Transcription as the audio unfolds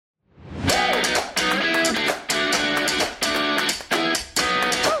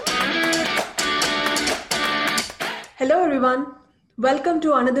everyone. Welcome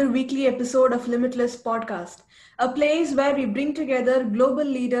to another weekly episode of Limitless Podcast, a place where we bring together global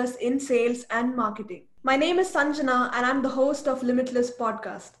leaders in sales and marketing. My name is Sanjana and I'm the host of Limitless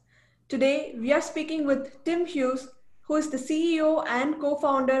Podcast. Today, we are speaking with Tim Hughes, who is the CEO and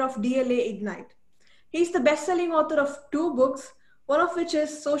co-founder of DLA Ignite. He's the best-selling author of two books, one of which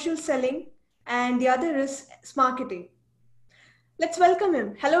is Social Selling and the other is Smarketing. Let's welcome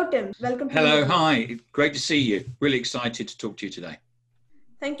him. Hello, Tim. Welcome to Hello, Limitless. hi. Great to see you. Really excited to talk to you today.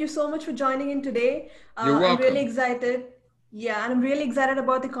 Thank you so much for joining in today. You're welcome. I'm really excited. Yeah, and I'm really excited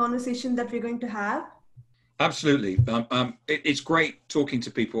about the conversation that we're going to have. Absolutely. It's great talking to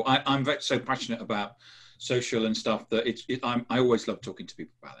people. I'm so passionate about social and stuff that I always love talking to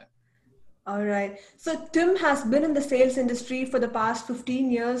people about it. All right. So Tim has been in the sales industry for the past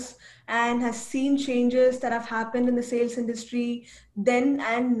 15 years and has seen changes that have happened in the sales industry then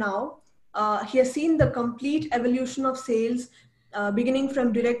and now. He has seen the complete evolution of sales, beginning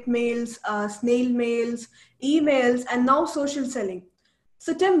from direct mails, snail mails, emails, and now social selling.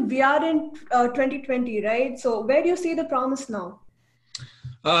 So Tim, we are in 2020, right? So where do you see the promise now?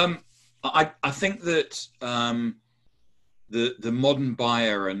 I think that the modern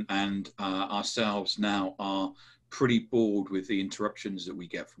buyer and ourselves now are pretty bored with the interruptions that we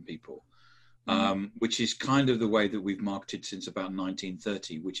get from people, which is kind of the way that we've marketed since about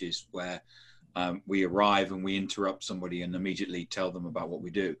 1930, which is where we arrive and we interrupt somebody and immediately tell them about what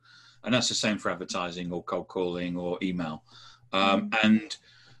we do. And that's the same for advertising or cold calling or email. And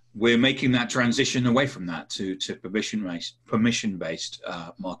we're making that transition away from that to permission-based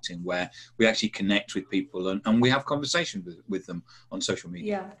marketing, where we actually connect with people and we have conversations with them on social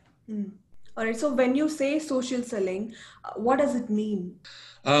media. Yeah. All right. So when you say social selling, what does it mean?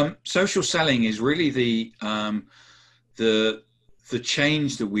 Social selling is really the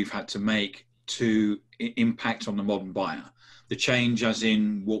change that we've had to make to impact on the modern buyer. The change as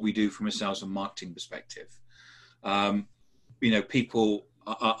in what we do from a sales and marketing perspective. People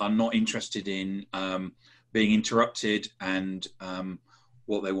are not interested in being interrupted, and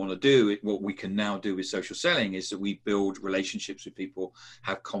what they want to do, what we can now do with social selling is that we build relationships with people,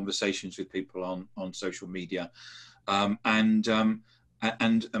 have conversations with people on social media, and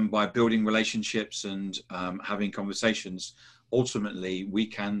by building relationships and having conversations, ultimately we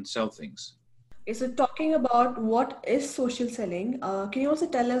can sell things. So talking about what is social selling, can you also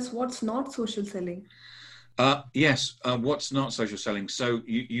tell us what's not social selling? Yes, what's not social selling? So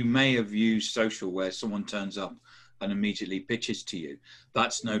you may have used social where someone turns up and immediately pitches to you.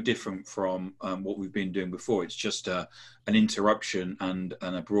 That's no different from what we've been doing before. It's just an interruption and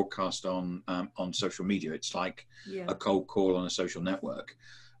a broadcast on social media. It's like a cold call on a social network.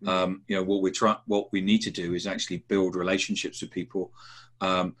 What we need to do is actually build relationships with people.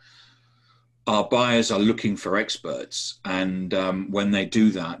 Our buyers are looking for experts, and when they do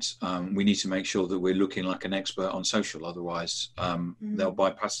that, we need to make sure that we're looking like an expert on social. Otherwise, they'll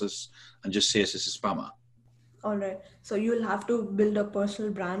bypass us and just see us as a spammer. All right. So you'll have to build a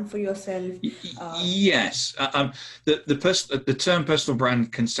personal brand for yourself. Yes. The term personal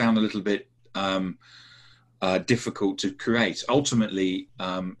brand can sound a little bit difficult to create. Ultimately,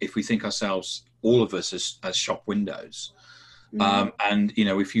 if we think ourselves, all of us, as shop windows, and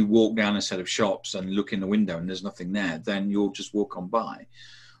if you walk down a set of shops and look in the window and there's nothing there, then you'll just walk on by.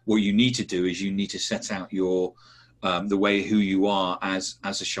 What you need to do is you need to set out your the way who you are as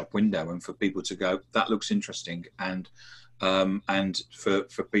a shop window, and for people to go, that looks interesting, and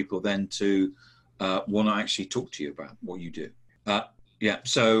for people then to want to actually talk to you about what you do.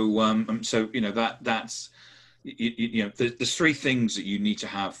 There's three things that you need to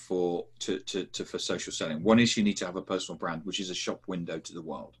have for social selling. One is you need to have a personal brand, which is a shop window to the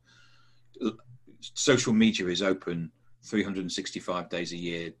world. Social media is open 365 days a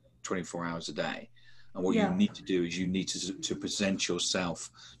year, 24 hours a day. And what you need to do is you need to present yourself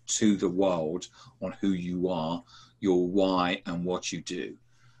to the world on who you are, your why, and what you do.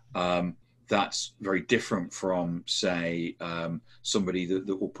 That's very different from, say, somebody that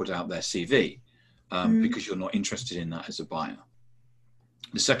will put out their CV. Because you're not interested in that as a buyer.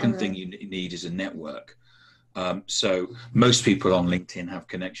 The second thing you need is a network. So most people on LinkedIn have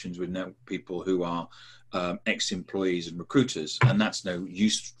connections with people who are ex-employees and recruiters, and that's no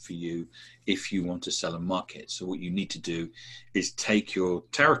use for you if you want to sell and market. So what you need to do is take your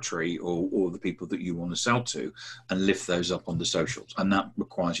territory or the people that you want to sell to and lift those up on the socials, and that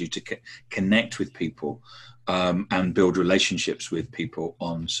requires you to connect with people and build relationships with people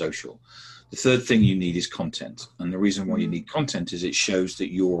on social. The third thing you need is content, and the reason why you need content is it shows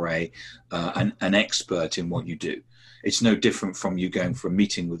that you're an expert in what you do. It's no different from you going for a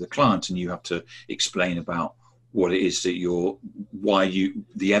meeting with a client and you have to explain about what it is that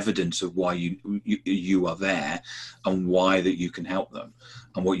the evidence of why you are there, and why that you can help them.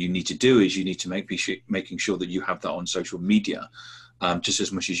 And what you need to do is you need to making sure that you have that on social media, just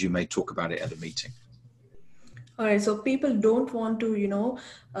as much as you may talk about it at a meeting. All right, so people don't want to,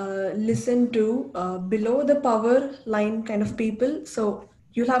 listen to below the power line kind of people. So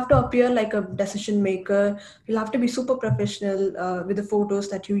you'll have to appear like a decision maker. You'll have to be super professional with the photos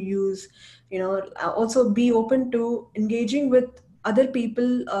that you use. Also be open to engaging with other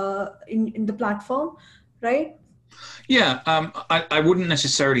people in the platform, right? Yeah, I wouldn't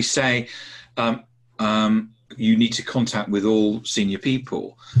necessarily say you need to contact with all senior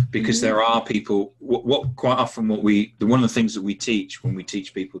people, because there are people. What quite often one of the things that we teach when we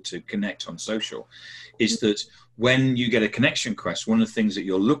teach people to connect on social is that when you get a connection request, one of the things that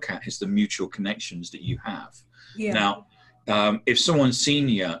you'll look at is the mutual connections that you have. Yeah. Now, if someone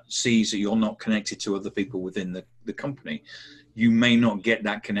senior sees that you're not connected to other people within the company, you may not get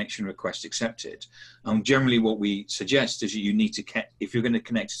that connection request accepted. Generally what we suggest is you need to, if you're going to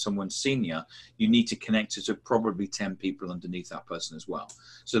connect to someone senior, you need to connect to probably 10 people underneath that person as well.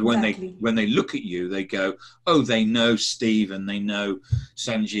 So when they look at you, they go, oh, they know Steve and they know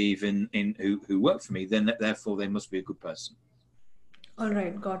Sanjeev who work for me, then therefore they must be a good person. All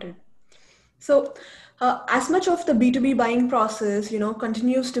right, got it. So as much of the B2B buying process,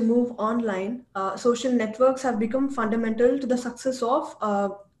 continues to move online, social networks have become fundamental to the success of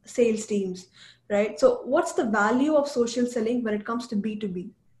sales teams, right? So what's the value of social selling when it comes to B2B?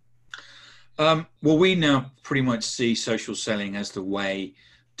 Well, we now pretty much see social selling as the way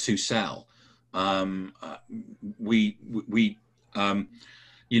to sell.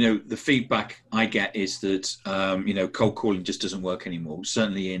 The feedback I get is that, cold calling just doesn't work anymore.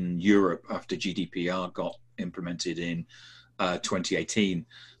 Certainly in Europe, after GDPR got implemented in 2018,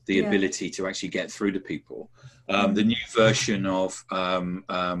 the ability to actually get through to people. The new version of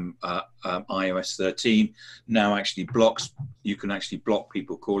iOS 13 now actually you can actually block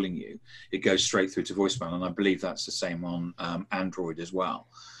people calling you. It goes straight through to voicemail. And I believe that's the same on Android as well.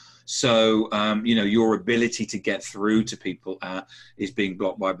 So, your ability to get through to people is being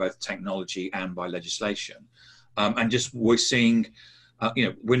blocked by both technology and by legislation. And just we're seeing,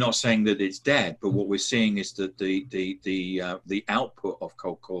 we're not saying that it's dead, but what we're seeing is that the output of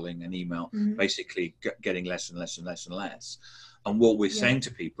cold calling and email basically getting less and less and less and less. And what we're saying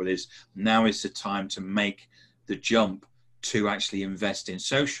to people is now is the time to make the jump to actually invest in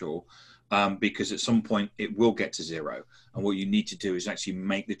social. Because at some point it will get to zero. And what you need to do is actually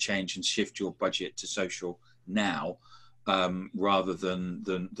make the change and shift your budget to social now, rather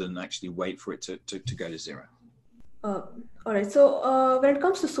than actually wait for it to go to zero. All right. So when it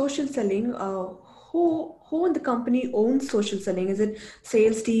comes to social selling, who in the company owns social selling? Is it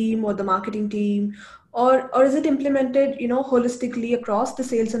sales team or the marketing team, or is it implemented, holistically across the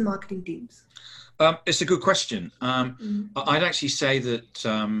sales and marketing teams? It's a good question. I'd actually say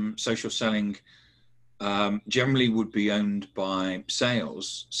that social selling generally would be owned by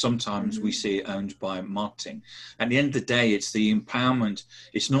sales. Sometimes we see it owned by marketing. At the end of the day, it's the empowerment.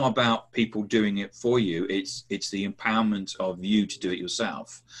 It's not about people doing it for you. It's the empowerment of you to do it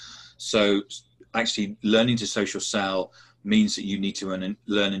yourself. So actually learning to social sell means that you need to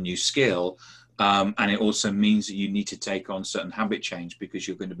learn a new skill. And it also means that you need to take on certain habit change, because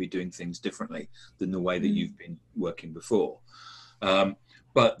you're going to be doing things differently than the way that you've been working before.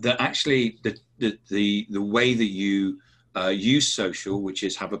 But the way that you use social, which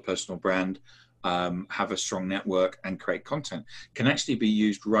is have a personal brand, have a strong network and create content, can actually be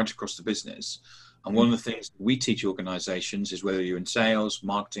used right across the business. And one of the things we teach organizations is, whether you're in sales,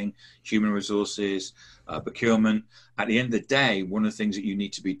 marketing, human resources, procurement, at the end of the day, one of the things that you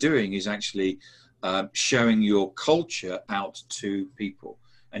need to be doing is actually showing your culture out to people.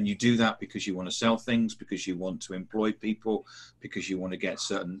 And you do that because you want to sell things, because you want to employ people, because you want to get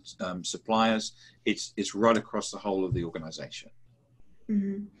certain suppliers. It's right across the whole of the organization.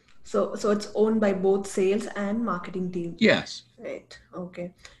 Mm-hmm. So it's owned by both sales and marketing team. Yes. Right.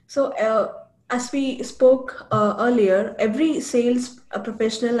 Okay. So as we spoke earlier, every sales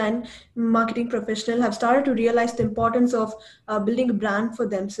professional and marketing professional have started to realize the importance of building a brand for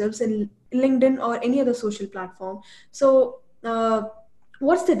themselves in LinkedIn or any other social platform. So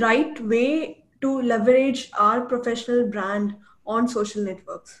what's the right way to leverage our professional brand on social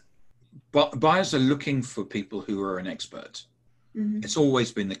networks? But buyers are looking for people who are an expert. It's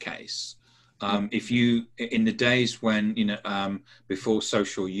always been the case. If you, in the days when, before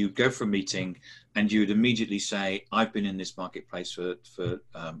social, you'd go for a meeting and you would immediately say, I've been in this marketplace for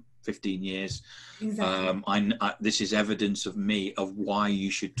 15 years. Exactly. This is evidence of me, of why you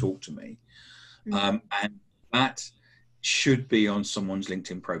should talk to me. And that should be on someone's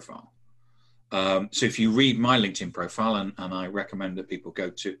LinkedIn profile. So if you read my LinkedIn profile, and I recommend that people go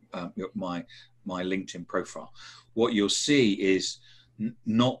to my LinkedIn profile, what you'll see is I'm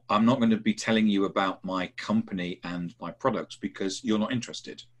not going to be telling you about my company and my products because you're not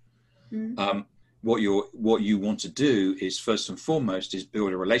interested. What you want to do is, first and foremost, is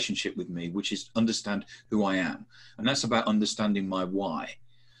build a relationship with me, which is understand who I am. And that's about understanding my why.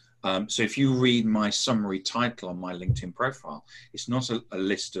 So if you read my summary title on my LinkedIn profile, it's not a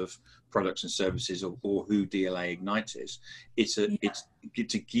list of products and services or who DLA Ignite is. It's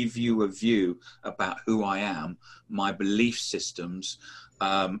to give you a view about who I am, my belief systems,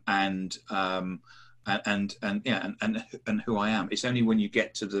 and who I am. It's only when you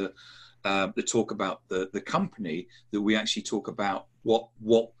get to the talk about the company that we actually talk about what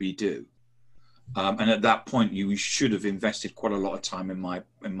we do. And at that point, you should have invested quite a lot of time in my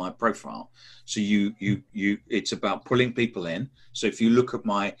profile. So it's about pulling people in. So if you look at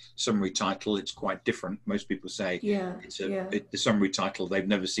my summary title, it's quite different. Most people say the summary title, they've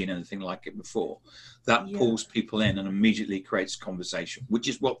never seen anything like it before. That pulls people in and immediately creates conversation, which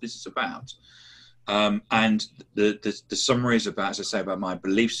is what this is about. And the summary is about, as I say, about my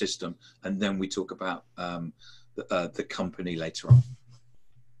belief system, and then we talk about the company later on.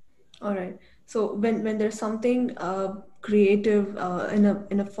 All right. So when there's something creative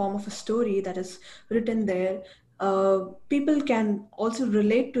in a form of a story that is written there, people can also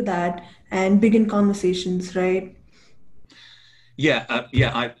relate to that and begin conversations, right? Yes.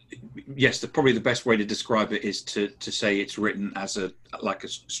 Probably the best way to describe it is to say it's written as like a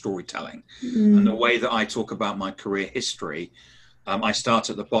storytelling. And the way that I talk about my career history, I start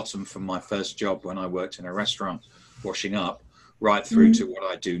at the bottom from my first job when I worked in a restaurant washing up, right through to what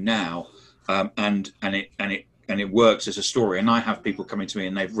I do now. And it works as a story. And I have people coming to me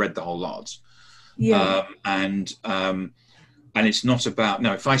and they've read the whole lot. And it's not about,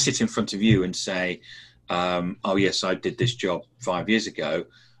 no, if I sit in front of you and say, oh yes, I did this job 5 years ago,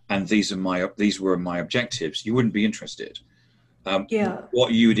 and these were my objectives, you wouldn't be interested.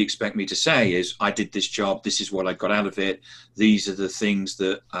 What you would expect me to say is, I did this job, this is what I got out of it, these are the things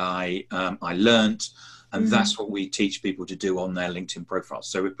that I learned. And that's what we teach people to do on their LinkedIn profile.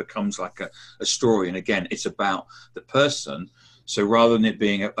 So it becomes like a story. And again, it's about the person. So rather than it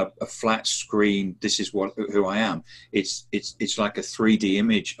being a flat screen, this is who I am, it's like a 3D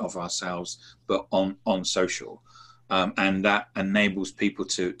image of ourselves, but on social. And that enables people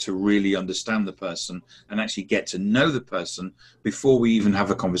to really understand the person and actually get to know the person before we even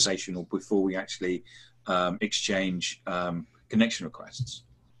have a conversation or before we actually exchange connection requests.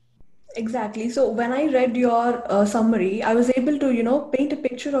 Exactly. So when I read your summary, I was able to, paint a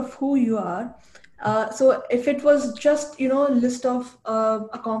picture of who you are. So if it was just, a list of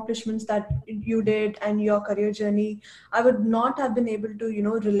accomplishments that you did and your career journey, I would not have been able to,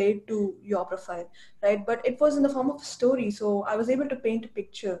 relate to your profile, right? But it was in the form of a story. So I was able to paint a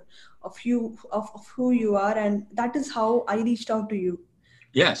picture of you, of who you are. And that is how I reached out to you.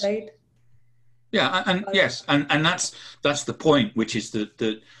 Yes. Right. Yeah. And yes. And that's the point, which is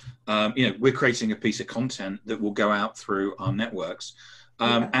that we're creating a piece of content that will go out through our networks.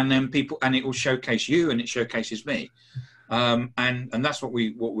 And then and it will showcase you and it showcases me. And that's what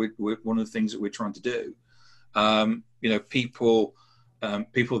we're one of the things that we're trying to do.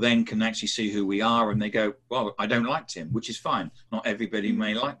 People then can actually see who we are and they go, well, I don't like Tim, which is fine. Not everybody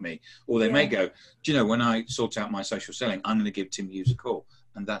may like me. Or they may go, do you know, when I sort out my social selling, I'm going to give Tim Hughes a call.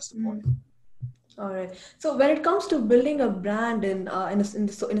 And that's the point. All right. So when it comes to building a brand in a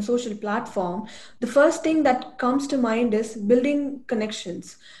social platform, the first thing that comes to mind is building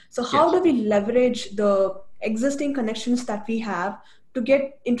connections. So how do we leverage the existing connections that we have to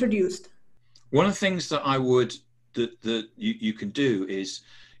get introduced? One of the things that you can do is,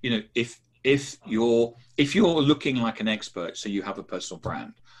 if you're looking like an expert, so you have a personal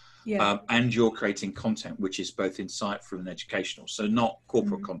brand. And you're creating content which is both insightful and educational. So not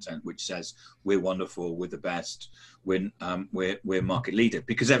corporate content which says we're wonderful, we're the best, we're market leader,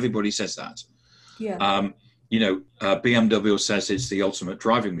 because everybody says that. BMW says it's the ultimate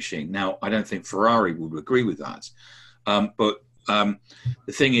driving machine. Now, I don't think Ferrari would agree with that. But the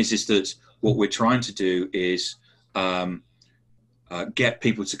thing is that what we're trying to do is get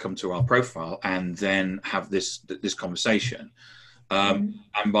people to come to our profile and then have this conversation.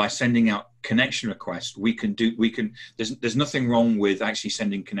 And by sending out connection requests, there's nothing wrong with actually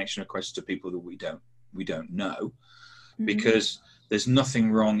sending connection requests to people that we don't know, because there's nothing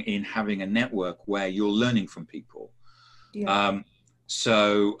wrong in having a network where you're learning from people. I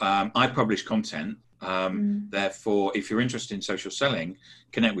publish content Therefore, if you're interested in social selling,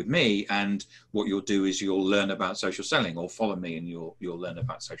 connect with me, and what you'll do is you'll learn about social selling, or follow me and you'll learn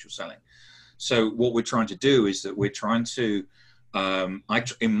about social selling. So what we're trying to do is that we're trying to,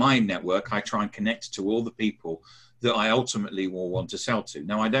 in my network, I try and connect to all the people that I ultimately will want to sell to.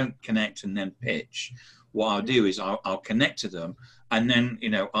 Now, I don't connect and then pitch. What I'll do is I'll connect to them, and then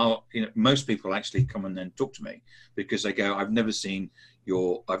most people actually come and then talk to me because they go, I've never seen a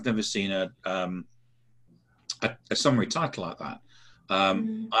summary title like that.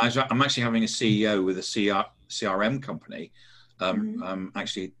 I'm actually having a CEO with a CRM company.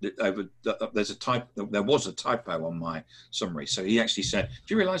 Actually, there was a typo on my summary. So he actually said,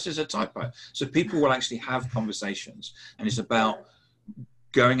 do you realize there's a typo? So people will actually have conversations, and it's about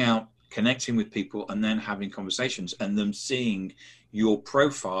going out, connecting with people, and then having conversations, and them seeing your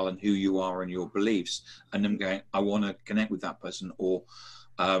profile and who you are and your beliefs, and them going, I want to connect with that person, or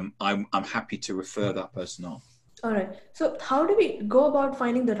I'm happy to refer that person on. All right. So how do we go about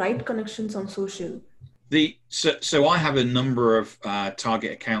finding the right connections on social? So I have a number of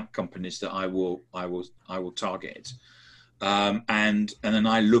target account companies that I will target, and then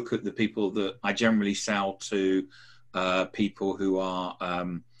I look at the people that I generally sell to, people who are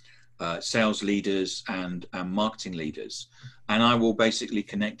sales leaders and marketing leaders, and I will basically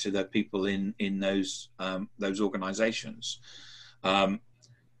connect to the people in those organizations.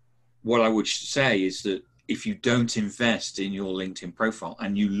 What I would say is that if you don't invest in your LinkedIn profile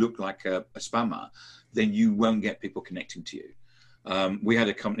and you look like a spammer, then you won't get people connecting to you. We had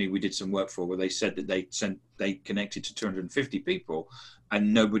a company we did some work for where they said that they connected to 250 people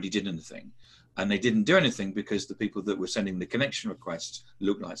and nobody did anything. And they didn't do anything because the people that were sending the connection requests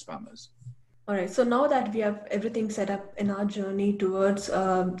looked like spammers. All right. So now that we have everything set up in our journey towards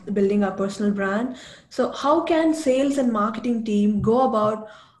building our personal brand, so how can sales and marketing team go about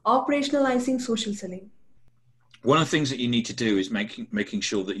operationalizing social selling? One of the things that you need to do is making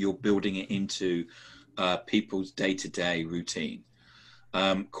sure that you're building it into people's day-to-day routine.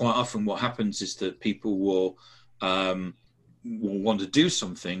 Quite often what happens is that people will want to do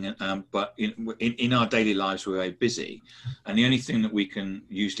something, but in our daily lives we're very busy, and the only thing that we can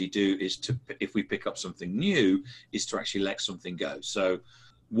usually do is if we pick up something new, is to actually let something go. So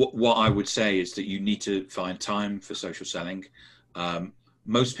what I would say is that you need to find time for social selling.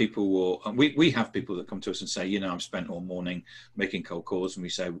 Most people will, we have people that come to us and say, I've spent all morning making cold calls, and we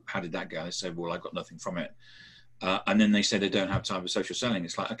say, how did that go? They say, well, I got nothing from it. And then they say they don't have time for social selling.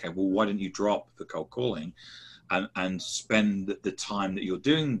 It's like, okay, well, why don't you drop the cold calling and spend the time that you're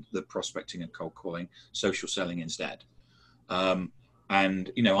doing the prospecting and cold calling social selling instead? I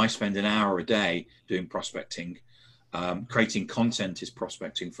spend an hour a day doing prospecting. Creating content is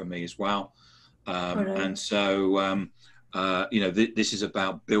prospecting for me as well. And so, this is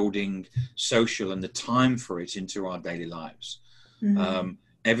about building social and the time for it into our daily lives.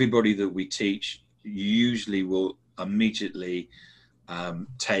 Everybody that we teach usually will immediately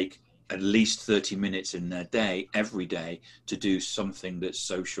take at least 30 minutes in their day, every day, to do something that's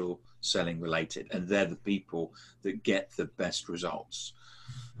social selling related. And they're the people that get the best results.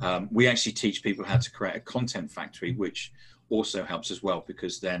 We actually teach people how to create a content factory, which also helps as well,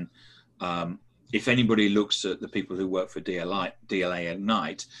 because then if anybody looks at the people who work for DLA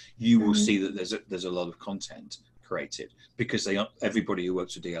Ignite, you will see that there's a lot of content created, because everybody who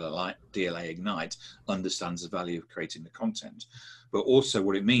works for DLA Ignite understands the value of creating the content. But also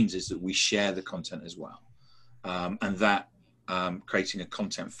what it means is that we share the content as well. And that creating a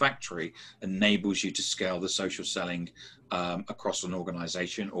content factory enables you to scale the social selling across an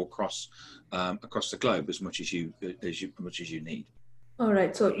organization or across the globe as much as you need. All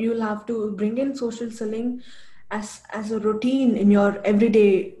right. So you'll have to bring in social selling as a routine in your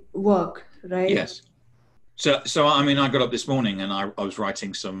everyday work, right? Yes. So I got up this morning and I was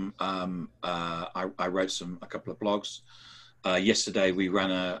writing some. I wrote a couple of blogs. Yesterday we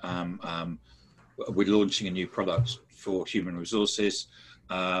ran we're launching a new product for human resources.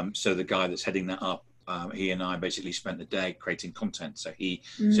 So the guy that's heading that up, he and I basically spent the day creating content. So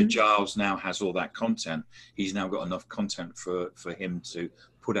so Giles now has all that content. He's now got enough content for him to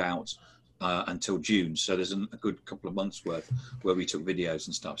put out until June. So there's a good couple of months worth where we took videos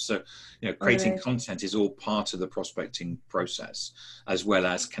and stuff. So, creating content is all part of the prospecting process, as well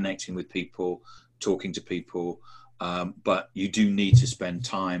as connecting with people, talking to people. But you do need to spend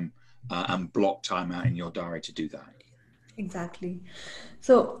time and block time out in your diary to do that. Exactly.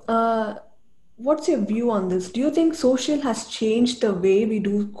 So, what's your view on this? Do you think social has changed the way we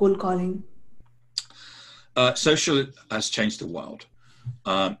do cold calling? Social has changed the world.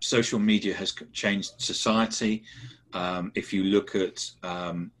 Social media has changed society. If you look at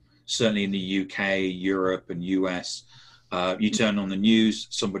certainly in the UK, Europe, and US. You turn on the news,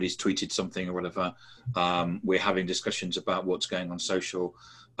 somebody's tweeted something or whatever. We're having discussions about what's going on social.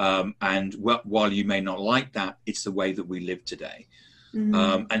 And while you may not like that, it's the way that we live today.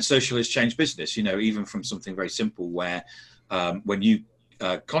 And social has changed business, even from something very simple where when you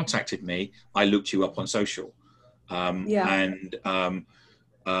contacted me, I looked you up on social. And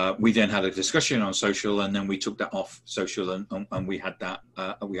we then had a discussion on social, and then we took that off social, and we had that.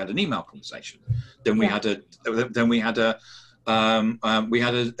 We had an email conversation. Then we had a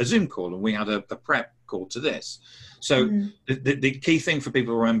Zoom call, and we had a prep call to this. So the key thing for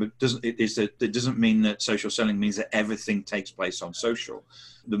people to remember is that it doesn't mean that social selling means that everything takes place on social.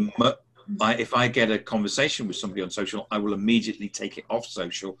 If I get a conversation with somebody on social, I will immediately take it off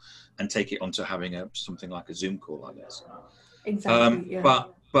social and take it onto having something like a Zoom call like this. Exactly.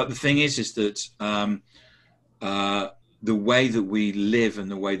 But the thing is that the way that we live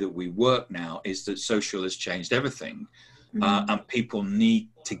and the way that we work now is that social has changed everything. And people need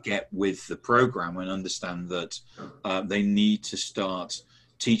to get with the program and understand that they need to start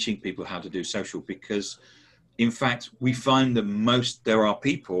teaching people how to do social, because in fact we find that there are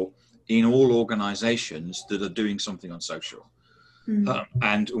people in all organizations that are doing something on social.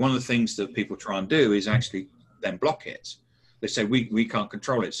 And one of the things that people try and do is actually then block it. They say we can't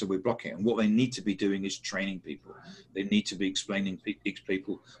control it, so we block it. And what they need to be doing is training people. They need to be explaining to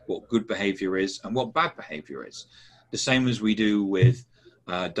people what good behavior is and what bad behavior is. The same as we do with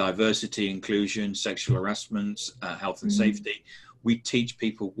diversity, inclusion, sexual harassment, health and safety. We teach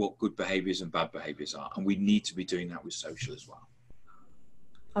people what good behaviors and bad behaviors are, and we need to be doing that with social as well.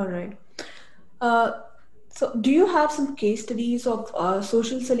 All right. So do you have some case studies of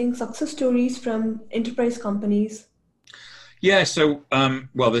social selling success stories from enterprise companies? Yeah, so,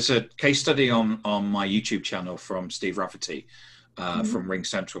 there's a case study on my YouTube channel from Steve Rafferty from Ring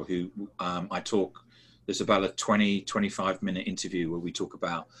Central, who there's about a 25 minute interview where we talk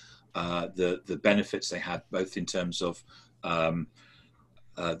about the benefits they had, both in terms of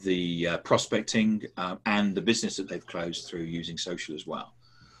the prospecting and the business that they've closed through using social as well.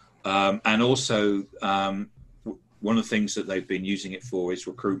 And also, one of the things that they've been using it for is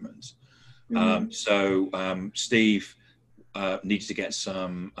recruitment. Steve needed to get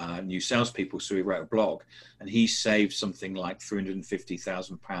some new salespeople, so he wrote a blog, and he saved something like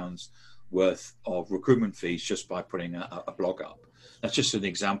 £350,000 worth of recruitment fees just by putting a blog up. That's just an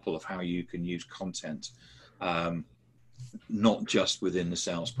example of how you can use content, not just within the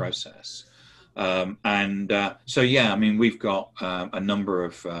sales process. We've got a number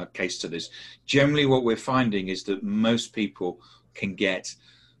of case studies. Generally, what we're finding is that most people can get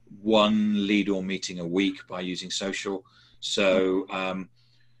one lead or meeting a week by using social. So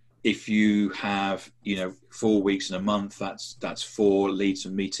if you have 4 weeks in a month, that's 4 leads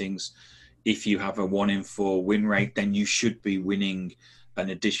and meetings. If you have a 1 in 4 win rate, then you should be winning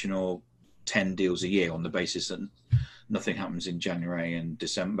an additional 10 deals a year on the basis that nothing happens in January and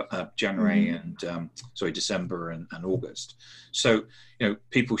December, December and August. So,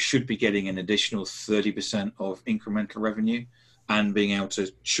 people should be getting an additional 30% of incremental revenue and being able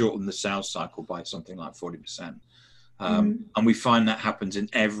to shorten the sales cycle by something like 40%. And we find that happens in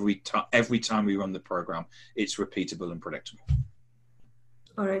every time we run the program. It's repeatable and predictable.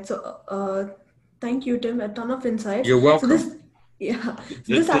 All right. So thank you, Tim. A ton of insights. You're welcome.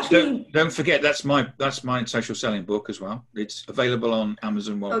 Don't forget, that's my social selling book as well. It's available on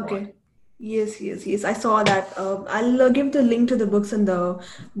Amazon worldwide. Okay. Yes. I saw that. I'll give the link to the books in the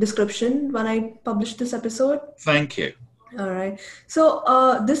description when I publish this episode. Thank you. All right. So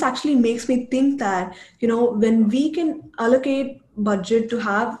this actually makes me think that, when we can allocate budget to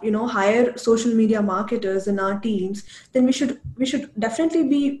have, hire social media marketers in our teams, then we should definitely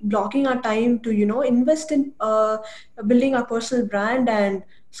be blocking our time to, invest in building our personal brand and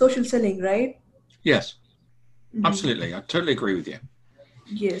social selling, right? Yes, absolutely. I totally agree with you.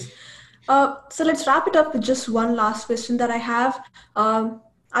 Yes. So let's wrap it up with just one last question that I have.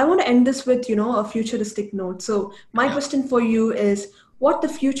 I want to end this with, a futuristic note. So my question for you is, what the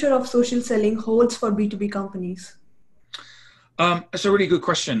future of social selling holds for B2B companies? That's a really good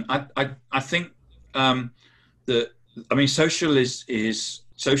question. I think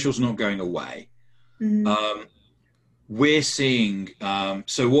social's not going away. We're seeing,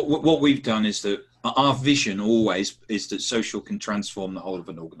 so what we've done is that our vision always is that social can transform the whole of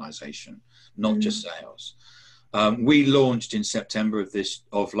an organization, not just sales. We launched in September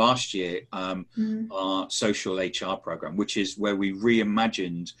of last year our social HR program, which is where we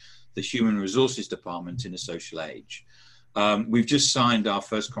reimagined the human resources department in the social age. We've just signed our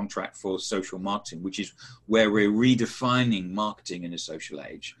first contract for social marketing, which is where we're redefining marketing in a social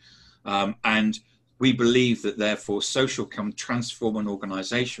age. And we believe that therefore social can transform an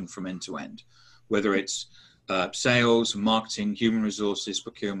organization from end to end, whether it's sales, marketing, human resources,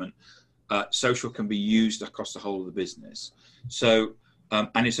 procurement. Social can be used across the whole of the business. So,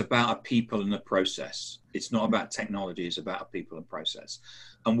 and it's about a people and a process. It's not about technology, it's about a people and process.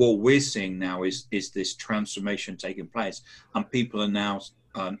 And what we're seeing now is this transformation taking place, and people are now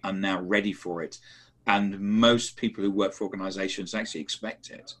ready for it. And most people who work for organizations actually expect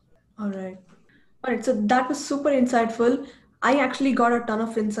it. All right. So that was super insightful. I actually got a ton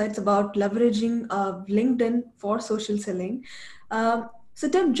of insights about leveraging LinkedIn for social selling. So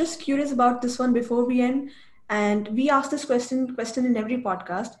Tim, just curious about this one before we end. And we ask this question in every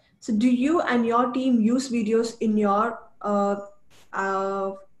podcast. So do you and your team use videos in your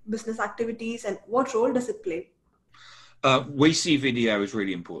business activities, and what role does it play? We see video as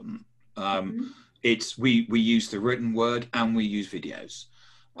really important. We use the written word and we use videos.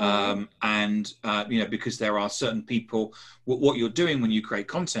 Because there are certain people, what you're doing when you create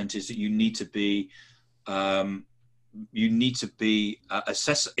content is that you need to be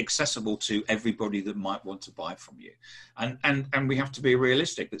accessible to everybody that might want to buy from you, and we have to be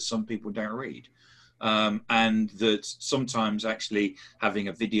realistic that some people don't read, and that sometimes actually having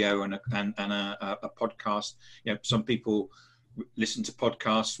a video and a podcast, some people listen to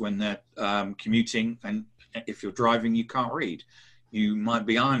podcasts when they're commuting, and if you're driving you can't read. You might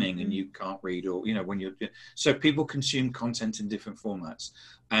be ironing and you can't read, or so people consume content in different formats,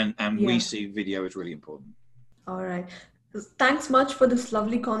 and we see video as really important. All right. Thanks much for this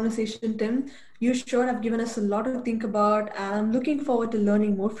lovely conversation, Tim. You sure have given us a lot to think about, and I'm looking forward to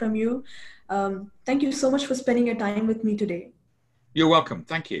learning more from you. Thank you so much for spending your time with me today. You're welcome.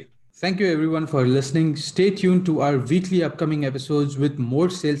 Thank you. Thank you everyone for listening. Stay tuned to our weekly upcoming episodes with more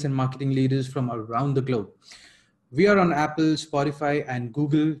sales and marketing leaders from around the globe. We are on Apple, Spotify, and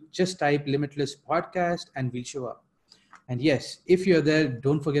Google. Just type Limitless Podcast and we'll show up. And yes, if you're there,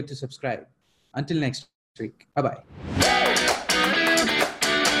 don't forget to subscribe. Until next week. Bye-bye.